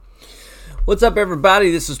What's up, everybody?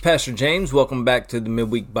 This is Pastor James. Welcome back to the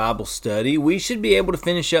Midweek Bible Study. We should be able to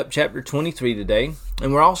finish up chapter 23 today,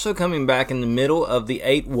 and we're also coming back in the middle of the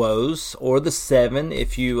 8 woes, or the 7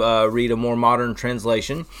 if you read a more modern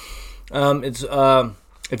translation.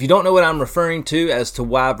 If you don't know what I'm referring to as to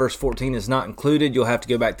why verse 14 is not included, you'll have to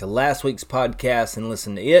go back to last week's podcast and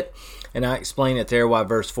listen to it, and I explain it there why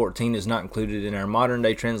verse 14 is not included in our modern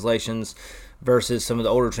day translations versus some of the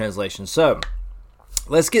older translations. So,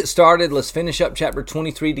 let's get started. Let's finish up chapter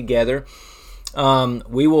 23 together.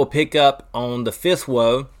 We will pick up on the 5th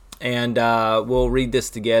woe, and we'll read this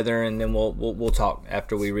together, and then we'll talk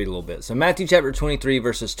after we read a little bit. So Matthew chapter 23,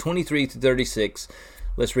 verses 23 to 36.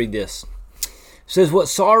 Let's read this. It says, "What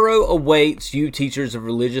sorrow awaits you teachers of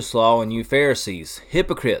religious law and you Pharisees,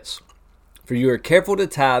 hypocrites! For you are careful to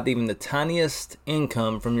tithe even the tiniest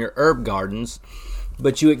income from your herb gardens,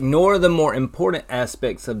 but you ignore the more important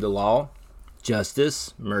aspects of the law,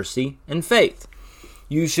 justice, mercy, and faith.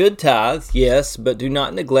 You should tithe, yes, but do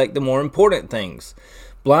not neglect the more important things.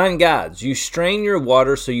 Blind guides, you strain your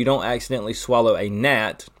water so you don't accidentally swallow a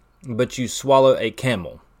gnat, but you swallow a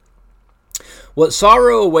camel. What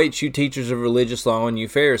sorrow awaits you teachers of religious law and you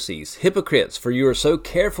Pharisees, hypocrites, for you are so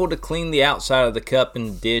careful to clean the outside of the cup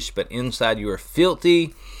and dish, but inside you are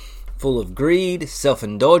filthy, full of greed,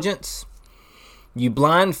 self-indulgence. You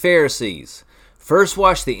blind Pharisees, first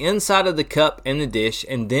wash the inside of the cup and the dish,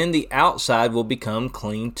 and then the outside will become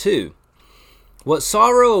clean too. What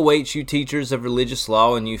sorrow awaits you teachers of religious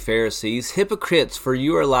law and you Pharisees, hypocrites, for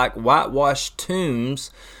you are like whitewashed tombs,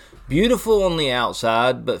 beautiful on the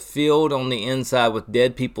outside, but filled on the inside with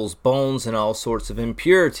dead people's bones and all sorts of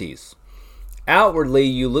impurities. Outwardly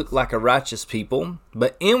you look like a righteous people,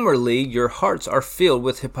 but inwardly your hearts are filled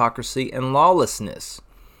with hypocrisy and lawlessness.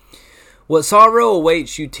 What sorrow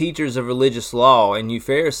awaits you teachers of religious law and you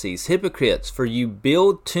Pharisees, hypocrites, for you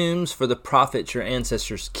build tombs for the prophets your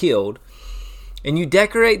ancestors killed, and you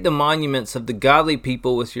decorate the monuments of the godly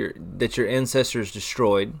people that your ancestors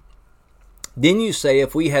destroyed. Then you say,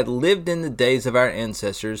 if we had lived in the days of our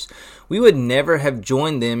ancestors, we would never have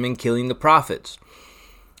joined them in killing the prophets.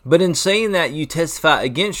 But in saying that, you testify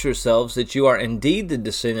against yourselves that you are indeed the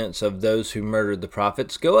descendants of those who murdered the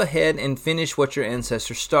prophets. Go ahead and finish what your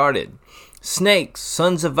ancestors started. Snakes,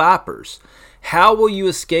 sons of vipers, how will you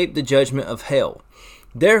escape the judgment of hell?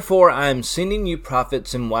 Therefore I am sending you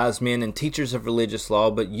prophets and wise men and teachers of religious law,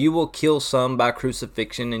 but you will kill some by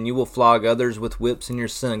crucifixion, and you will flog others with whips in your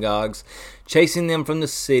synagogues, chasing them from the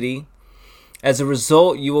city. As a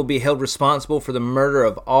result, you will be held responsible for the murder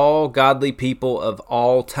of all godly people of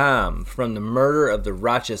all time, from the murder of the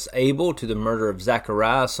righteous Abel to the murder of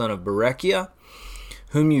Zechariah, son of Berechiah,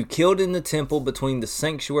 whom you killed in the temple between the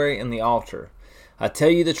sanctuary and the altar. I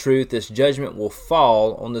tell you the truth, this judgment will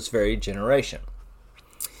fall on this very generation."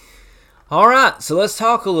 All right, so let's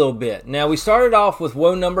talk a little bit. Now, we started off with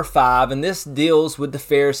woe number 5, and this deals with the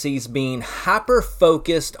Pharisees being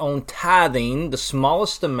hyper-focused on tithing the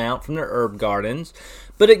smallest amount from their herb gardens,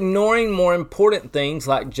 but ignoring more important things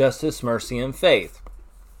like justice, mercy, and faith.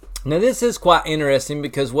 Now, this is quite interesting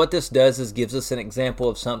because what this does is gives us an example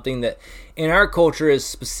of something that in our culture is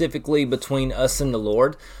specifically between us and the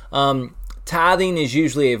Lord. Tithing is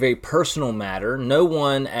usually a very personal matter. No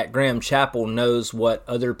one at Graham Chapel knows what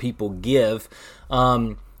other people give.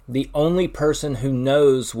 The only person who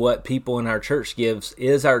knows what people in our church gives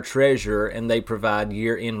is our treasurer, and they provide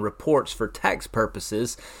year-end reports for tax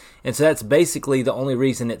purposes. And so that's basically the only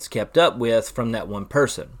reason it's kept up with from that one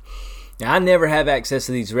person. Now, I never have access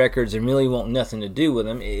to these records and really want nothing to do with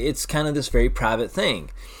them. It's kind of this very private thing.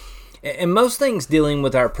 And most things dealing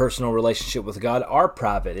with our personal relationship with God are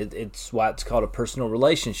private. It's why it's called a personal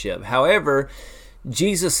relationship. However,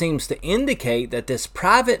 Jesus seems to indicate that this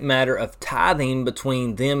private matter of tithing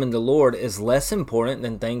between them and the Lord is less important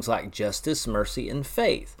than things like justice, mercy, and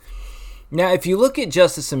faith. Now, if you look at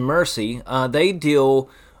justice and mercy, they deal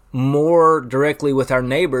more directly with our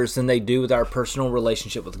neighbors than they do with our personal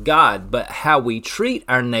relationship with God. But how we treat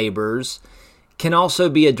our neighbors can also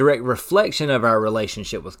be a direct reflection of our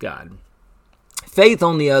relationship with God. Faith,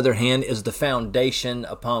 on the other hand, is the foundation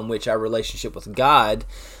upon which our relationship with God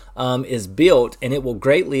is built, and it will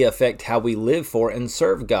greatly affect how we live for and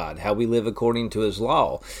serve God, how we live according to His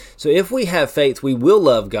law. So if we have faith, we will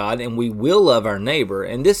love God and we will love our neighbor.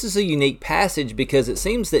 And this is a unique passage because it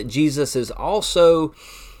seems that Jesus is also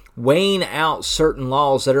weighing out certain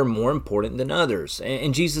laws that are more important than others.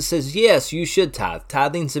 And Jesus says, yes, you should tithe.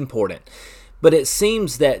 Tithing's important. But it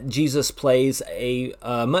seems that Jesus plays a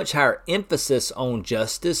much higher emphasis on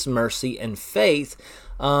justice, mercy, and faith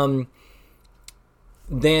than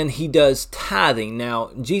he does tithing.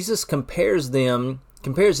 Now, Jesus compares them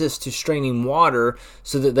compares this to straining water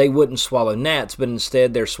so that they wouldn't swallow gnats, but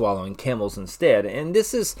instead they're swallowing camels instead. And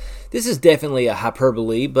this is definitely a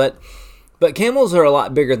hyperbole, but camels are a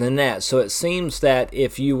lot bigger than that. So it seems that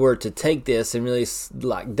if you were to take this and really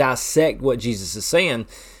like dissect what Jesus is saying,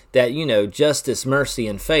 that, justice, mercy,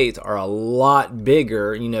 and faith are a lot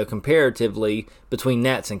bigger, comparatively between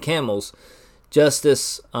gnats and camels.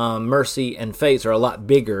 Justice, mercy, and faith are a lot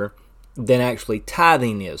bigger than actually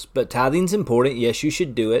tithing is. But tithing's important. Yes, you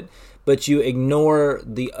should do it, but you ignore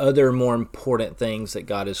the other more important things that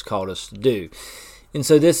God has called us to do. And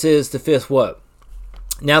so this is the fifth woe.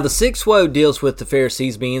 Now the sixth woe deals with the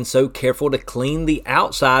Pharisees being so careful to clean the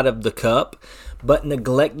outside of the cup, but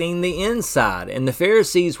neglecting the inside. And the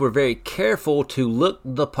Pharisees were very careful to look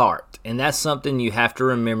the part. And that's something you have to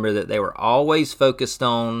remember, that they were always focused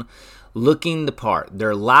on looking the part.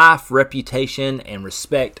 Their life, reputation, and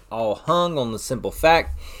respect all hung on the simple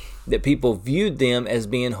fact that people viewed them as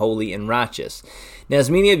being holy and righteous. Now, as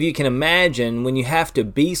many of you can imagine, when you have to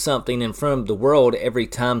be something in front of the world every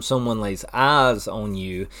time someone lays eyes on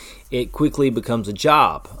you, it quickly becomes a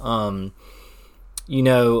job.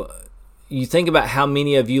 You think about how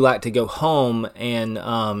many of you like to go home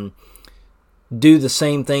and do the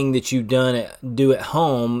same thing that you've do at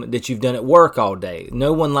home that you've done at work all day.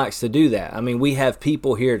 No one likes to do that. I mean, we have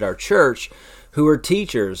people here at our church who are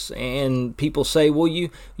teachers, and people say, well, you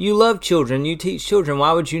love children, you teach children,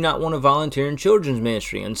 why would you not want to volunteer in children's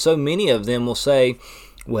ministry? And so many of them will say,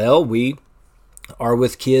 well, we are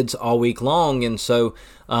with kids all week long, and so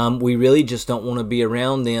we really just don't want to be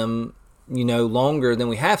around them longer than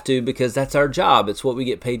we have to, because that's our job. It's what we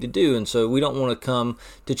get paid to do. And so we don't want to come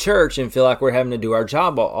to church and feel like we're having to do our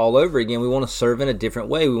job all over again. We want to serve in a different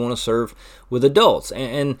way. We want to serve with adults.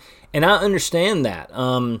 And I understand that.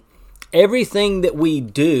 Everything that we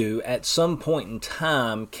do at some point in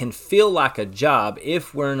time can feel like a job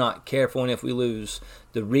if we're not careful and if we lose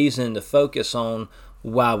the reason to focus on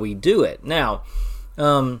why we do it. Now,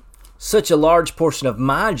 such a large portion of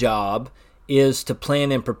my job is to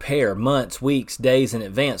plan and prepare months, weeks, days in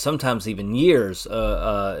advance, sometimes even years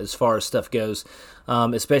as far as stuff goes,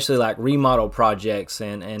 especially like remodel projects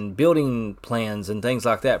and building plans and things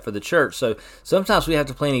like that for the church. So sometimes we have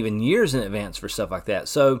to plan even years in advance for stuff like that.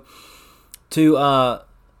 So to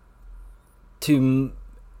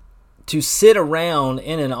sit around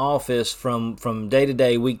in an office from day to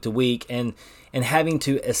day, week to week, and having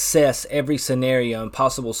to assess every scenario and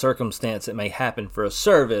possible circumstance that may happen for a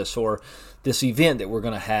service or this event that we're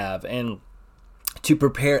going to have, and to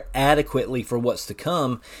prepare adequately for what's to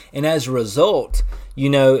come. And as a result,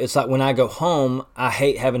 it's like when I go home, I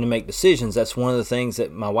hate having to make decisions. That's one of the things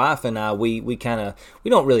that my wife and I, we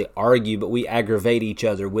don't really argue, but we aggravate each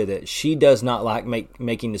other with it. She does not like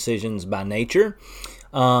making decisions by nature.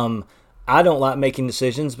 I don't like making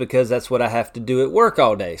decisions because that's what I have to do at work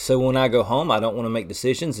all day. So when I go home, I don't want to make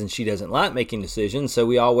decisions, and she doesn't like making decisions. So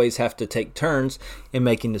we always have to take turns in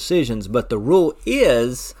making decisions. But the rule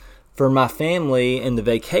is, for my family and the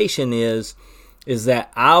vacation is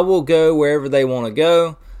that I will go wherever they want to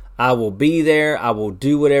go. I will be there. I will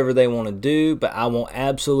do whatever they want to do, but I want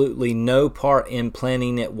absolutely no part in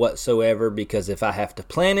planning it whatsoever, because if I have to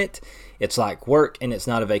plan it, it's like work and it's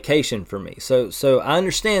not a vacation for me. So I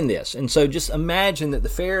understand this. And so just imagine that the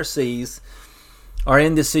Pharisees are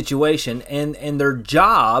in this situation, and their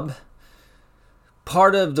job,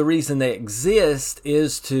 part of the reason they exist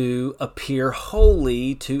is to appear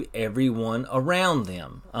holy to everyone around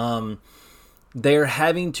them. They're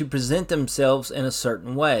having to present themselves in a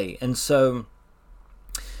certain way. And so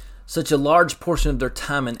such a large portion of their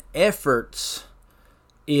time and efforts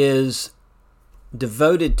is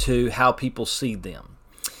devoted to how people see them.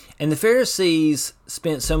 And the Pharisees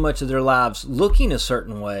spent so much of their lives looking a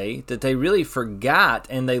certain way that they really forgot,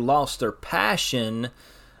 and they lost their passion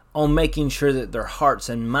on making sure that their hearts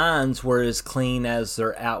and minds were as clean as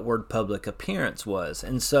their outward public appearance was.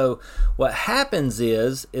 And so what happens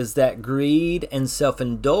is that greed and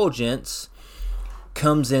self-indulgence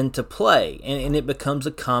comes into play, and it becomes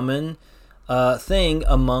a common thing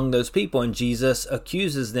among those people. And Jesus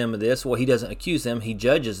accuses them of this. Well, he doesn't accuse them. He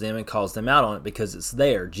judges them and calls them out on it, because it's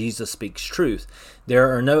there. Jesus speaks truth.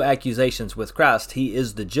 There are no accusations with Christ. He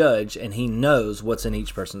is the judge, and he knows what's in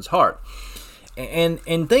each person's heart. And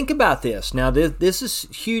think about this. Now, this is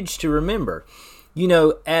huge to remember.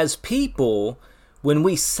 As people, when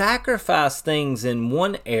we sacrifice things in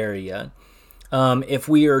one area, if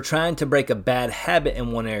we are trying to break a bad habit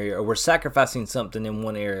in one area, or we're sacrificing something in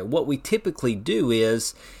one area, what we typically do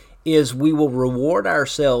is we will reward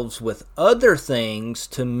ourselves with other things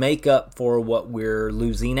to make up for what we're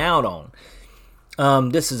losing out on.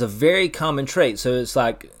 this is a very common trait. So it's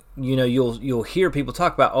like, you'll hear people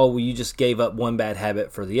talk about, oh, well, you just gave up one bad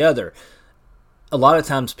habit for the other. A lot of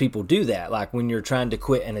times people do that. Like when you're trying to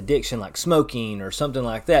quit an addiction like smoking or something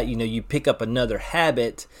like that, you pick up another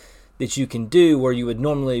habit that you can do where you would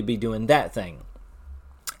normally be doing that thing.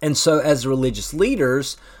 And so as religious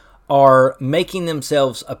leaders are making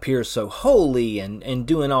themselves appear so holy and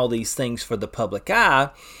doing all these things for the public eye,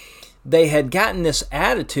 they had gotten this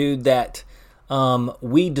attitude that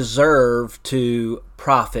we deserve to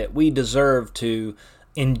profit. We deserve to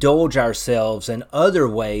indulge ourselves in other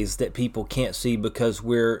ways that people can't see because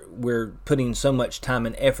we're putting so much time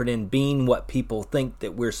and effort in being what people think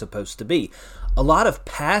that we're supposed to be. A lot of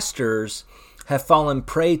pastors have fallen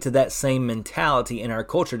prey to that same mentality in our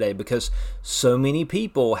culture today because so many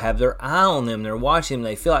people have their eye on them. They're watching them.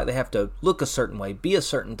 They feel like they have to look a certain way, be a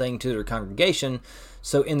certain thing to their congregation.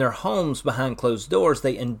 So in their homes behind closed doors,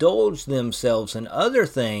 they indulge themselves in other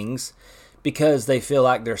things because they feel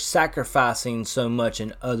like they're sacrificing so much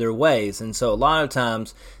in other ways. And so a lot of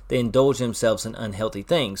times they indulge themselves in unhealthy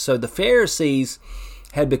things. So the Pharisees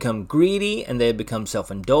had become greedy and they had become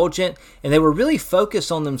self-indulgent, and they were really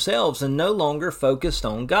focused on themselves and no longer focused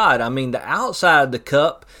on God. I mean, the outside of the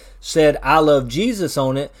cup said, I love Jesus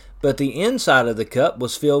on it, but the inside of the cup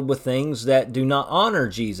was filled with things that do not honor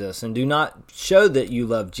Jesus and do not show that you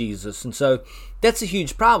love Jesus. And so that's a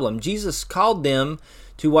huge problem. Jesus called them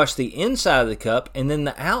to wash the inside of the cup, and then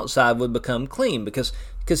the outside would become clean. Because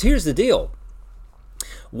here's the deal.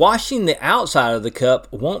 Washing the outside of the cup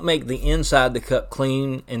won't make the inside of the cup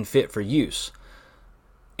clean and fit for use.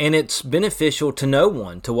 And it's beneficial to no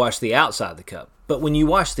one to wash the outside of the cup. But when you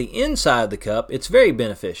wash the inside of the cup, it's very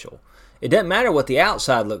beneficial. It doesn't matter what the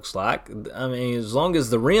outside looks like. I mean, as long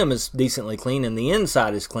as the rim is decently clean and the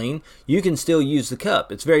inside is clean, you can still use the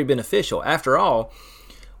cup. It's very beneficial. After all,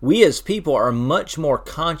 we as people are much more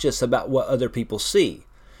conscious about what other people see.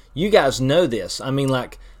 You guys know this. I mean,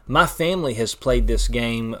 like, my family has played this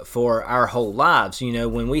game for our whole lives.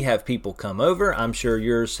 When we have people come over, I'm sure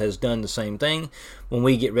yours has done the same thing. When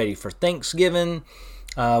we get ready for Thanksgiving,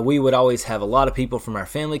 we would always have a lot of people from our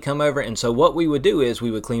family come over. And so what we would do is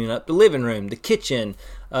we would clean up the living room, the kitchen,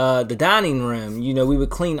 the dining room. We would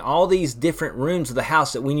clean all these different rooms of the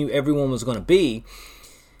house that we knew everyone was going to be.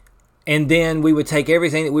 And then we would take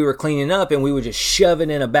everything that we were cleaning up and we would just shove it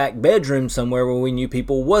in a back bedroom somewhere where we knew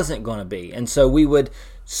people wasn't going to be. And so we would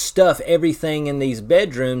stuff everything in these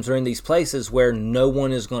bedrooms or in these places where no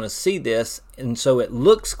one is going to see this. And so it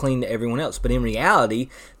looks clean to everyone else. But in reality,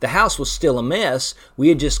 the house was still a mess. We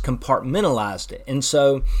had just compartmentalized it. And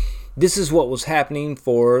so this is what was happening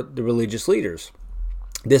for the religious leaders.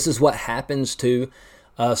 This is what happens to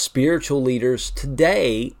spiritual leaders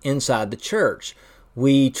today inside the church.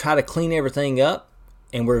 We try to clean everything up,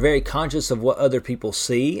 and we're very conscious of what other people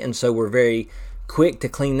see, and so we're very quick to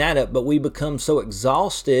clean that up, but we become so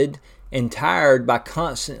exhausted and tired by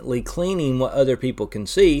constantly cleaning what other people can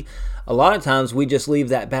see. A lot of times we just leave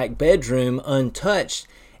that back bedroom untouched,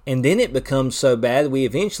 and then it becomes so bad that we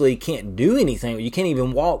eventually can't do anything. You can't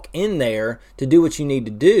even walk in there to do what you need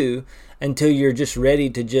to do until you're just ready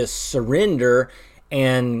to just surrender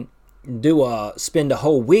and spend a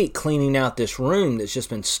whole week cleaning out this room that's just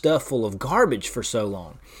been stuffed full of garbage for so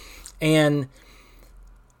long. And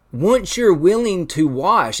once you're willing to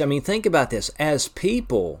wash, think about this. As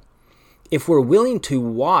people, if we're willing to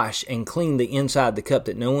wash and clean the inside of the cup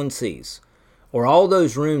that no one sees, or all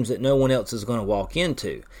those rooms that no one else is going to walk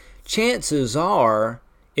into, chances are,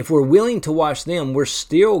 if we're willing to wash them, we're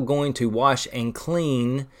still going to wash and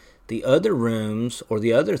clean the other rooms or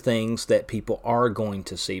the other things that people are going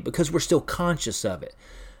to see because we're still conscious of it.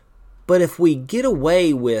 But if we get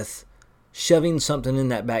away with shoving something in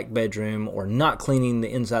that back bedroom or not cleaning the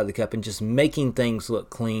inside of the cup and just making things look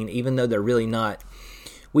clean even though they're really not,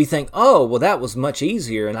 we think, oh, well, that was much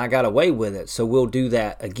easier and I got away with it, so we'll do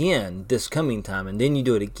that again this coming time. And then you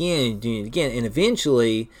do it again, and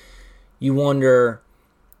eventually you wonder,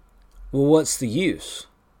 well, what's the use?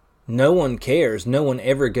 No one cares. No one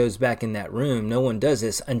ever goes back in that room. No one does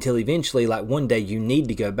this until eventually, like one day, you need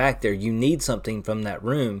to go back there. You need something from that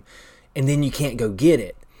room, and then you can't go get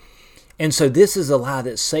it. And so this is a lie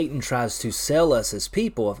that Satan tries to sell us as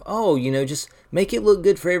people of, just make it look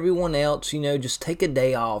good for everyone else. Just take a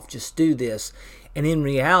day off. Just do this. And in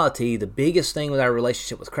reality, the biggest thing with our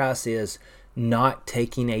relationship with Christ is not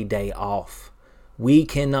taking a day off. We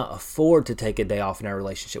cannot afford to take a day off in our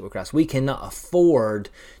relationship with Christ. We cannot afford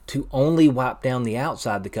to only wipe down the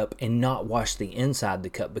outside of the cup and not wash the inside of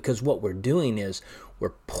the cup, because what we're doing is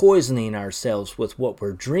we're poisoning ourselves with what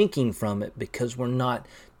we're drinking from it because we're not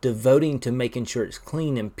devoting to making sure it's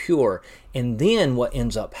clean and pure. And then what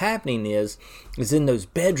ends up happening is in those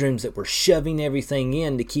bedrooms that we're shoving everything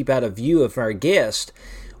in to keep out of view of our guest,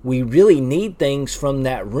 we really need things from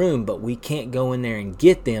that room, but we can't go in there and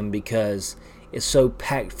get them because it's so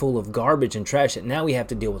packed full of garbage and trash that now we have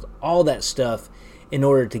to deal with all that stuff in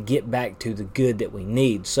order to get back to the good that we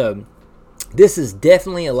need. So this is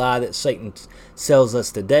definitely a lie that Satan sells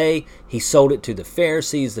us today. He sold it to the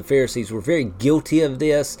Pharisees. The Pharisees were very guilty of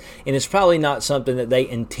this, and it's probably not something that they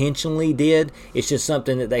intentionally did. It's just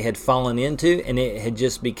something that they had fallen into, and it had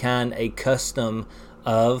just become a custom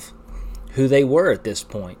of who they were at this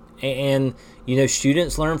point. And,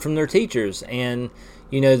 students learn from their teachers, and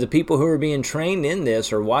the people who are being trained in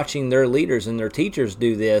this are watching their leaders and their teachers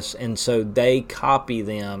do this, and so they copy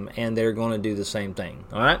them, and they're going to do the same thing.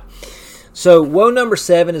 All right? So woe number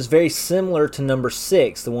 7 is very similar to number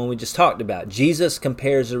 6, the one we just talked about. Jesus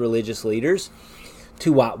compares the religious leaders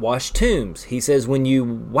to whitewashed tombs. He says when you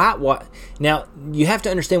whitewash... Now, you have to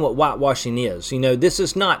understand what whitewashing is. This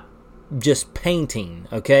is not just painting,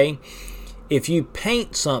 okay? If you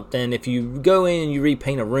paint something, if you go in and you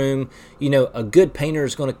repaint a room, a good painter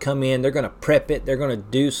is going to come in, they're going to prep it, they're going to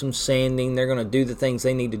do some sanding, they're going to do the things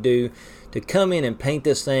they need to do to come in and paint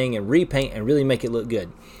this thing and repaint and really make it look good.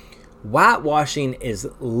 Whitewashing is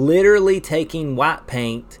literally taking white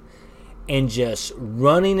paint and just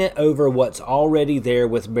running it over what's already there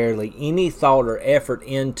with barely any thought or effort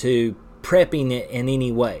into prepping it in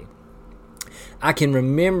any way. I can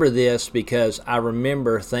remember this because I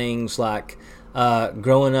remember things like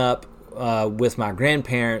growing up with my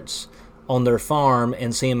grandparents on their farm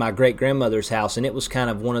and seeing my great-grandmother's house, and it was kind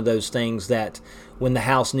of one of those things that when the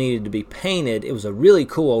house needed to be painted, it was a really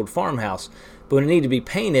cool old farmhouse, but when it needed to be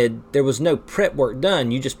painted, there was no prep work done.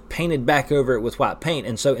 You just painted back over it with white paint.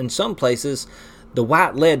 And so in some places, the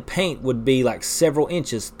white lead paint would be like several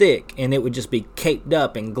inches thick, and it would just be caked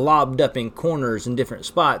up and globbed up in corners and different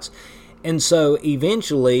spots. And so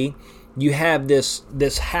eventually, you have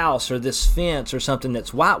this house or this fence or something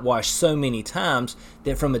that's whitewashed so many times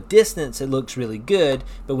that from a distance it looks really good,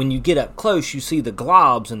 but when you get up close, you see the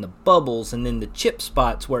globs and the bubbles and then the chip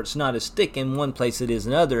spots where it's not as thick in one place as it is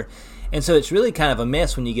in another. And so it's really kind of a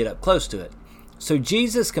mess when you get up close to it. So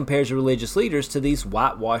Jesus compares religious leaders to these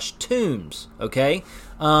whitewashed tombs, okay?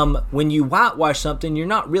 When you whitewash something, you're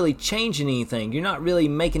not really changing anything. You're not really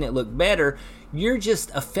making it look better. You're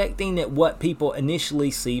just affecting it what people initially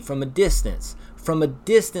see from a distance. From a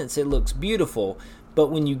distance, it looks beautiful, but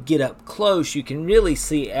when you get up close, you can really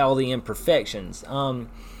see all the imperfections.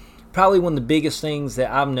 Probably one of the biggest things that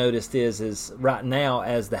I've noticed is right now,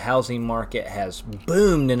 as the housing market has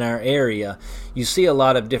boomed in our area, you see a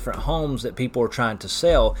lot of different homes that people are trying to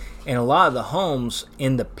sell, and a lot of the homes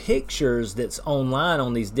in the pictures that's online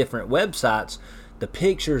on these different websites, the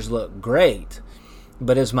pictures look great.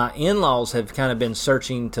 But as my in-laws have kind of been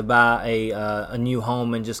searching to buy a new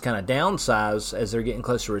home and just kind of downsize as they're getting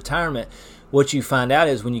close to retirement, what you find out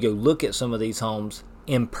is when you go look at some of these homes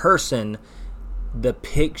in person, the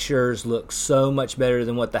pictures look so much better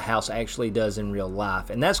than what the house actually does in real life.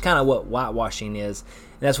 And that's kind of what whitewashing is.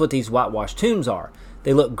 And that's what these whitewashed tombs are.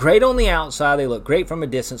 They look great on the outside, they look great from a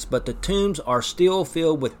distance, but the tombs are still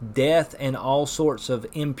filled with death and all sorts of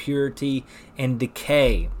impurity and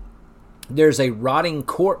decay. There's a rotting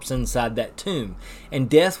corpse inside that tomb. And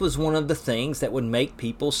death was one of the things that would make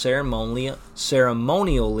people ceremonially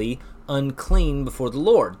unclean before the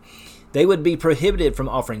Lord. They would be prohibited from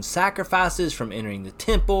offering sacrifices, from entering the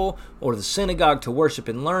temple or the synagogue to worship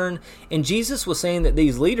and learn. And Jesus was saying that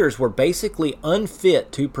these leaders were basically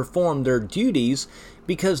unfit to perform their duties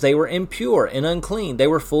because they were impure and unclean. They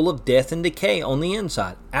were full of death and decay on the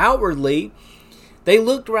inside. Outwardly, they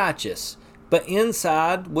looked righteous, but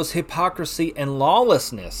inside was hypocrisy and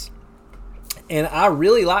lawlessness. And I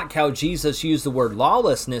really like how Jesus used the word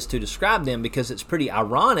lawlessness to describe them, because it's pretty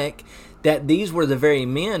ironic that these were the very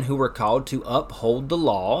men who were called to uphold the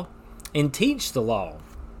law and teach the law.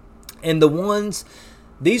 And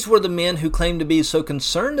these were the men who claimed to be so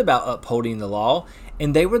concerned about upholding the law,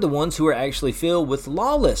 and they were the ones who were actually filled with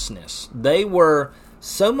lawlessness. They were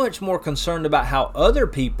so much more concerned about how other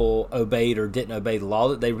people obeyed or didn't obey the law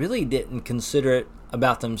that they really didn't consider it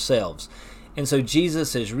about themselves. And so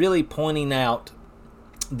Jesus is really pointing out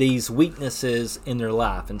these weaknesses in their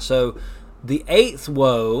life. And so the 8th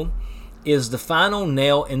woe is the final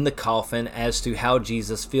nail in the coffin as to how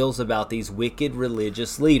Jesus feels about these wicked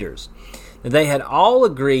religious leaders. Now, they had all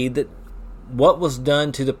agreed that what was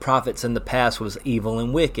done to the prophets in the past was evil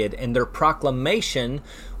and wicked, and their proclamation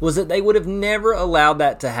was that they would have never allowed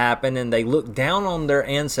that to happen, and they looked down on their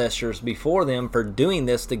ancestors before them for doing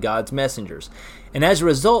this to God's messengers. And as a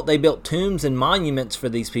result, they built tombs and monuments for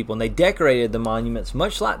these people, and they decorated the monuments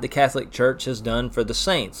much like the Catholic Church has done for the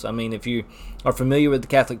saints. I mean, if you are familiar with the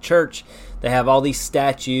Catholic Church, they have all these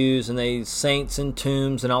statues and these saints and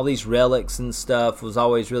tombs and all these relics and stuff. Was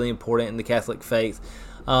always really important in the Catholic faith.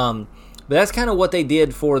 But that's kind of what they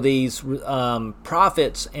did for these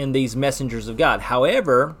prophets and these messengers of God.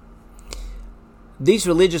 However, these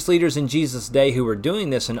religious leaders in Jesus' day who were doing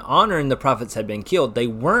this and honoring the prophets had been killed, they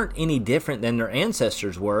weren't any different than their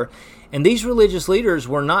ancestors were. And these religious leaders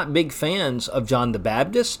were not big fans of John the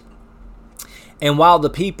Baptist. And while the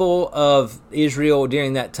people of Israel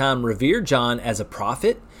during that time revered John as a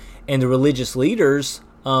prophet, and the religious leaders,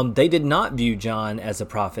 they did not view John as a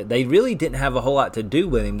prophet. They really didn't have a whole lot to do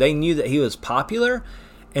with him. They knew that he was popular,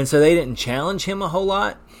 and so they didn't challenge him a whole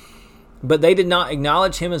lot. But they did not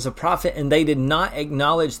acknowledge him as a prophet, and they did not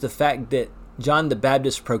acknowledge the fact that John the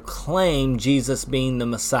Baptist proclaimed Jesus being the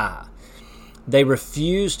Messiah. They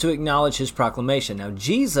refused to acknowledge his proclamation. Now,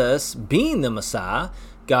 Jesus, being the Messiah,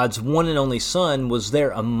 God's one and only Son, was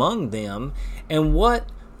there among them. And what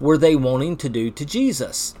were they wanting to do to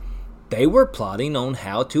Jesus? They were plotting on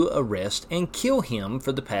how to arrest and kill him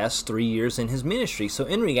for the past 3 years in his ministry. So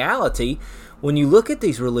in reality, when you look at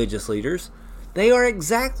these religious leaders, they are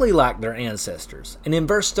exactly like their ancestors. And in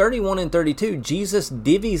verse 31 and 32, Jesus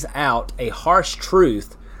divvies out a harsh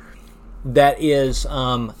truth that is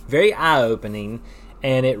very eye-opening,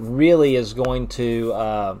 and it really is going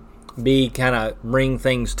to bring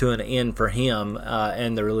things to an end for him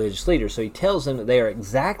and the religious leaders. So he tells them that they are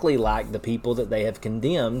exactly like the people that they have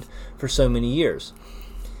condemned for so many years.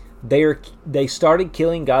 They started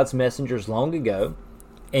killing God's messengers long ago,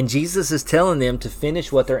 and Jesus is telling them to finish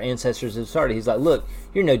what their ancestors have started. He's like, look,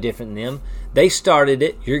 you're no different than them. They started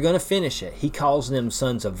it. You're going to finish it. He calls them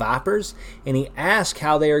sons of vipers, and he asks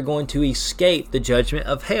how they are going to escape the judgment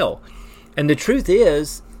of hell. And the truth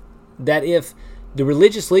is that if the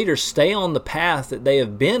religious leaders stay on the path that they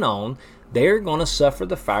have been on, they're going to suffer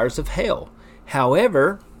the fires of hell.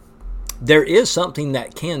 However, there is something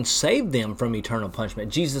that can save them from eternal punishment.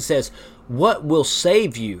 Jesus says, what will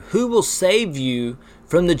save you? Who will save you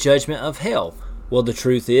from the judgment of hell? Well, the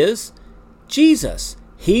truth is Jesus.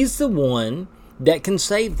 He's the one that can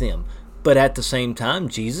save them. But at the same time,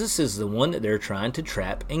 Jesus is the one that they're trying to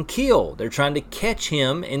trap and kill. They're trying to catch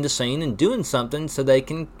him into saying and doing something so they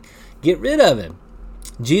can get rid of him.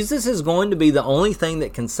 Jesus is going to be the only thing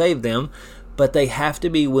that can save them, but they have to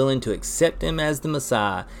be willing to accept him as the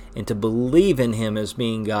Messiah and to believe in him as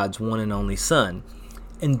being God's one and only Son.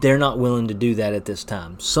 And they're not willing to do that at this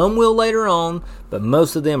time. Some will later on, but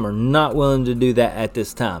most of them are not willing to do that at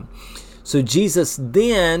this time. So Jesus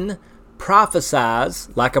then prophesies,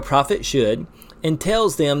 like a prophet should, and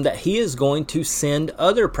tells them that he is going to send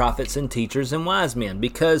other prophets and teachers and wise men,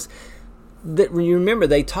 because you remember,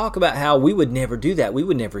 they talk about how we would never do that. We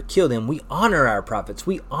would never kill them. We honor our prophets.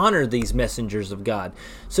 We honor these messengers of God.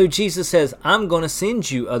 So Jesus says, I'm going to send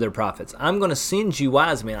you other prophets. I'm going to send you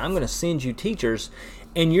wise men. I'm going to send you teachers,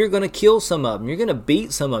 and you're going to kill some of them. You're going to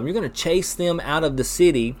beat some of them. You're going to chase them out of the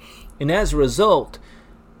city. And as a result,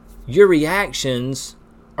 your reactions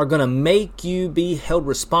are going to make you be held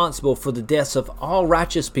responsible for the deaths of all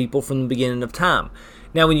righteous people from the beginning of time.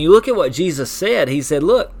 Now, when you look at what Jesus said, he said,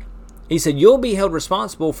 you'll be held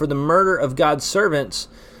responsible for the murder of God's servants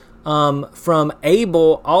from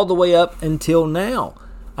Abel all the way up until now.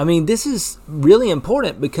 I mean, this is really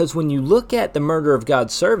important, because when you look at the murder of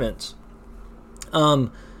God's servants,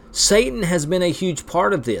 Satan has been a huge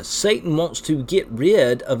part of this. Satan wants to get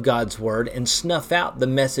rid of God's word and snuff out the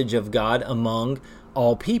message of God among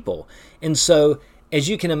all people. And so, as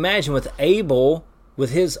you can imagine, with Abel,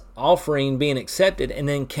 with his offering being accepted, and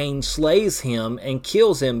then Cain slays him and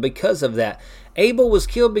kills him because of that. Abel was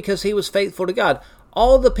killed because he was faithful to God.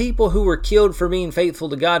 All the people who were killed for being faithful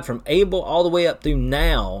to God, from Abel all the way up through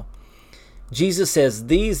now, Jesus says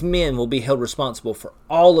these men will be held responsible for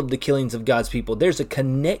all of the killings of God's people. There's a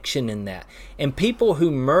connection in that. And people who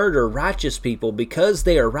murder righteous people because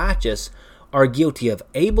they are righteous are guilty of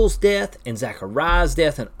Abel's death and Zechariah's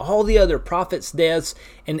death and all the other prophets' deaths,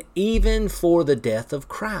 and even for the death of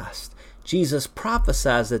Christ. Jesus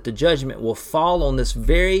prophesies that the judgment will fall on this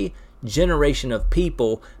very generation of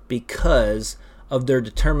people because of their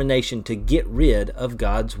determination to get rid of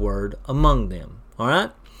God's word among them. All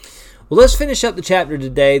right? Well, let's finish up the chapter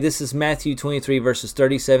today. This is Matthew 23, verses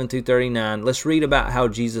 37 through 39. Let's read about how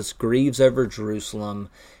Jesus grieves over Jerusalem,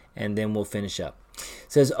 and then we'll finish up.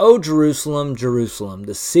 It says, "O Jerusalem, Jerusalem,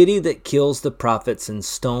 the city that kills the prophets and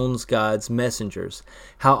stones God's messengers.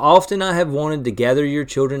 How often I have wanted to gather your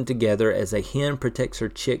children together as a hen protects her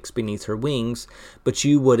chicks beneath her wings, but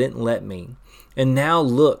you wouldn't let me. And now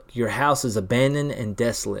look, your house is abandoned and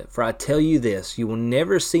desolate. For I tell you this, you will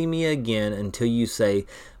never see me again until you say,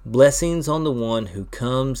 blessings on the one who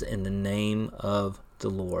comes in the name of the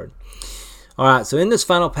Lord." All right, so in this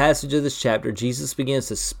final passage of this chapter, Jesus begins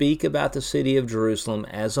to speak about the city of Jerusalem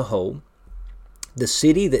as a whole, the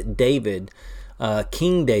city that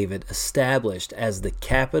King David established as the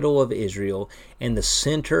capital of Israel and the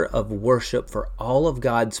center of worship for all of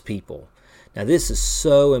God's people. Now, this is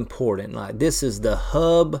so important. Like, this is the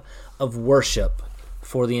hub of worship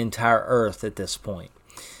for the entire earth at this point.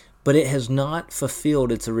 But it has not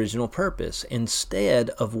fulfilled its original purpose. Instead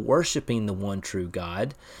of worshiping the one true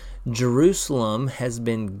God, Jerusalem has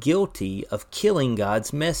been guilty of killing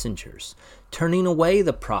God's messengers, turning away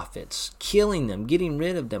the prophets, killing them, getting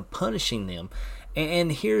rid of them, punishing them.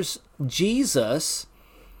 And here's Jesus,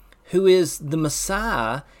 who is the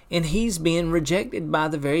Messiah, and he's being rejected by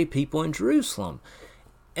the very people in Jerusalem.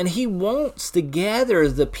 And he wants to gather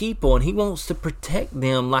the people, and he wants to protect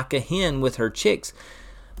them like a hen with her chicks,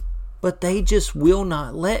 but they just will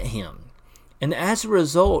not let him. And as a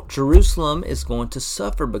result, Jerusalem is going to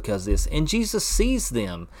suffer because of this. And Jesus sees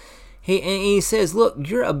them. He says, look,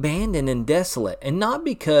 you're abandoned and desolate. And not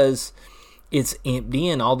because it's empty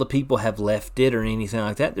and all the people have left it or anything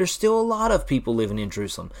like that. There's still a lot of people living in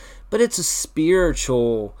Jerusalem. But it's a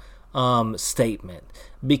spiritual statement.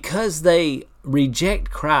 Because they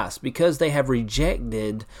reject Christ, because they have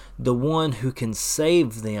rejected the one who can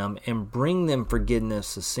save them and bring them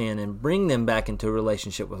forgiveness of sin and bring them back into a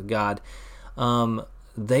relationship with God,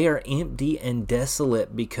 they are empty and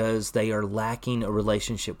desolate because they are lacking a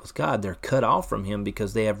relationship with God. They're cut off from Him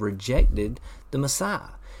because they have rejected the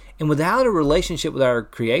Messiah. And without a relationship with our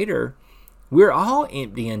Creator, we're all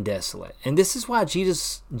empty and desolate. And this is why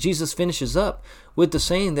Jesus finishes up with the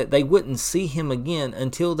saying that they wouldn't see Him again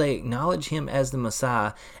until they acknowledge Him as the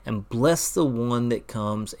Messiah and bless the one that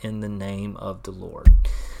comes in the name of the Lord.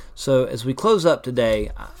 So as we close up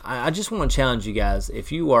today, I just want to challenge you guys.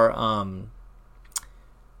 If you are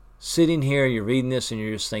sitting here, you're reading this, and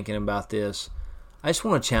you're just thinking about this, I just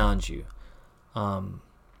want to challenge you. Do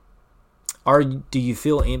you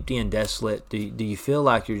feel empty and desolate? Do you feel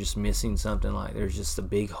like you're just missing something, like there's just a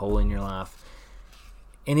big hole in your life?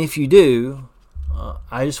 And if you do,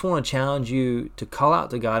 I just want to challenge you to call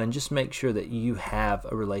out to God and just make sure that you have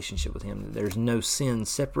a relationship with Him, that there's no sin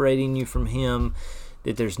separating you from Him,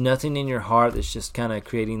 that there's nothing in your heart that's just kind of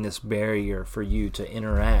creating this barrier for you to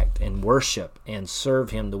interact and worship and serve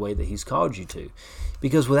Him the way that He's called you to.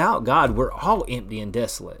 Because without God, we're all empty and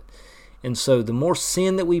desolate. And so the more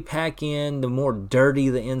sin that we pack in, the more dirty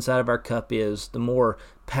the inside of our cup is, the more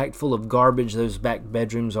packed full of garbage those back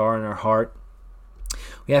bedrooms are in our heart.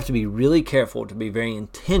 We have to be really careful, to be very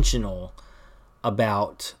intentional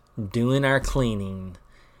about doing our cleaning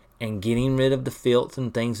and getting rid of the filth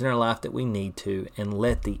and things in our life that we need to, and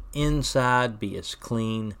let the inside be as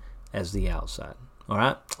clean as the outside. All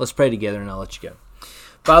right? Let's pray together and I'll let you go.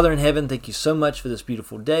 Father in heaven, thank you so much for this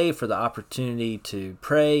beautiful day, for the opportunity to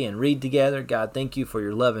pray and read together. God, thank you for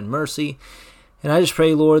your love and mercy. And I just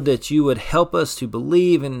pray, Lord, that you would help us to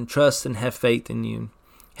believe and trust and have faith in you.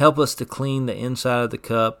 Help us to clean the inside of the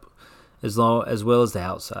cup as well as the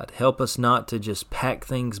outside. Help us not to just pack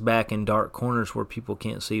things back in dark corners where people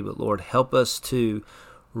can't see, but Lord, help us to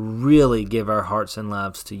really give our hearts and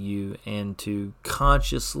lives to you and to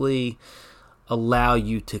consciously allow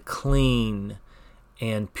you to clean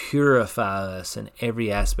and purify us in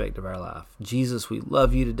every aspect of our life. Jesus, we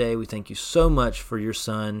love you today. We thank you so much for your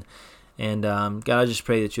Son. And God, I just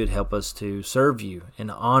pray that you would help us to serve you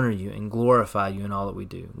and honor you and glorify you in all that we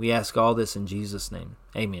do. We ask all this in Jesus' name.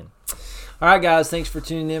 Amen. All right, guys, thanks for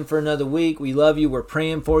tuning in for another week. We love you. We're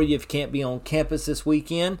praying for you. If you can't be on campus this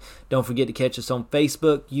weekend, don't forget to catch us on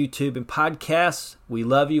Facebook, YouTube, and podcasts. We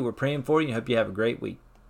love you. We're praying for you. I hope you have a great week.